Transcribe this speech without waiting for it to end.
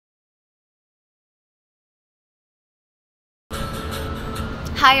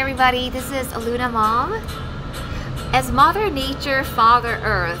Hi everybody, this is Luna Mom. As Mother Nature, Father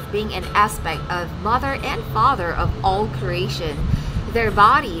Earth being an aspect of Mother and Father of all creation, their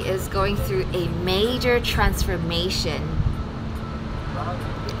body is going through a major transformation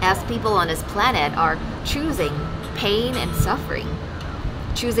as people on this planet are choosing pain and suffering,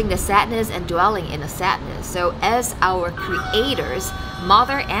 choosing the sadness and dwelling in the sadness. So as our creators,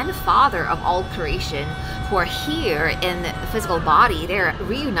 Mother and Father of all creation, who are here in the physical body, they're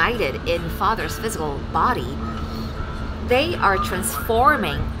reunited in Father's physical body. They are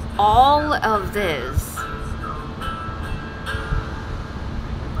transforming all of this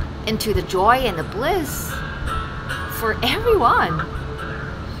into the joy and the bliss for everyone.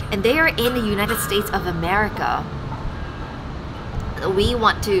 And they are in the United States of America. We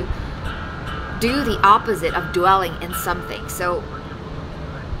want to do the opposite of dwelling in something. So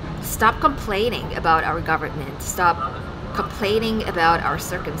stop complaining about our government. Stop complaining about our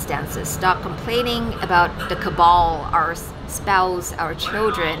circumstances. Stop complaining about the cabal, our spouse, our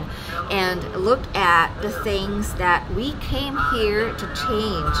children, and look at the things that we came here to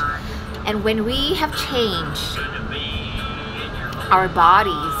change. And when we have changed, our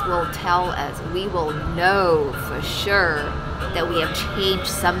bodies will tell us, we will know for sure that we have changed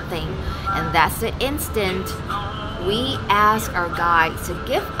something. And that's the instant we ask our guides to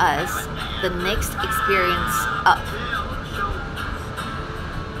give us the next experience up,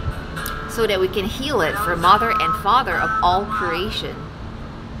 so that we can heal it for Mother and Father of all creation.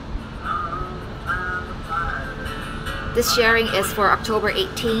 This sharing is for October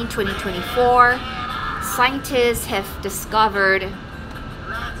 18, 2024. Scientists have discovered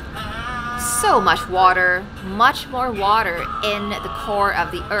so much water, much more water in the core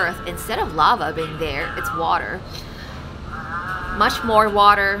of the earth. Instead of lava being there, it's water. Much more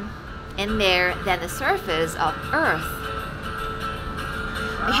water in there than the surface of earth.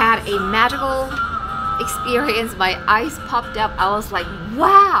 I had a magical experience. My eyes popped up. I was like,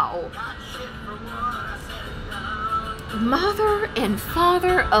 wow! Mother and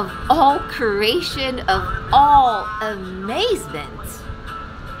Father of all creation, of all amazement.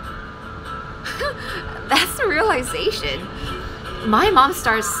 That's the realization. My mom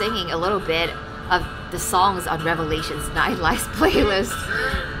started singing a little bit of the songs on Revelation's 9 Lives playlist.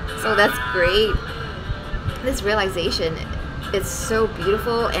 So that's great. This realization is so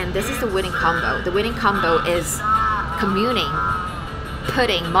beautiful, and this is the winning combo. The winning combo is communing,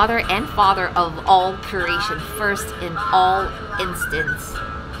 putting Mother and Father of all creation first in all instance.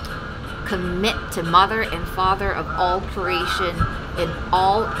 Commit to Mother and Father of all creation in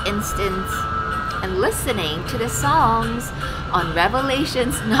all instance, and listening to the songs on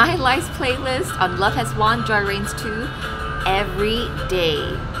Revelation's 9 Lives playlist, on Love Has Won, Joy Reigns 2 every day.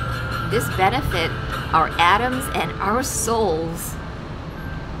 This benefit our atoms and our souls.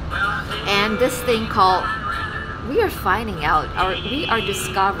 And this thing called, we are finding out, we are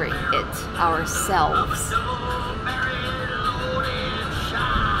discovering it ourselves.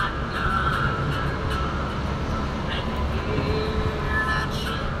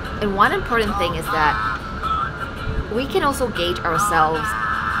 And one important thing is that we can also gauge ourselves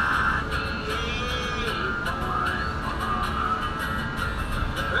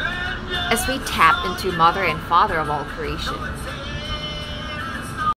as we tap into Mother and Father of all creation.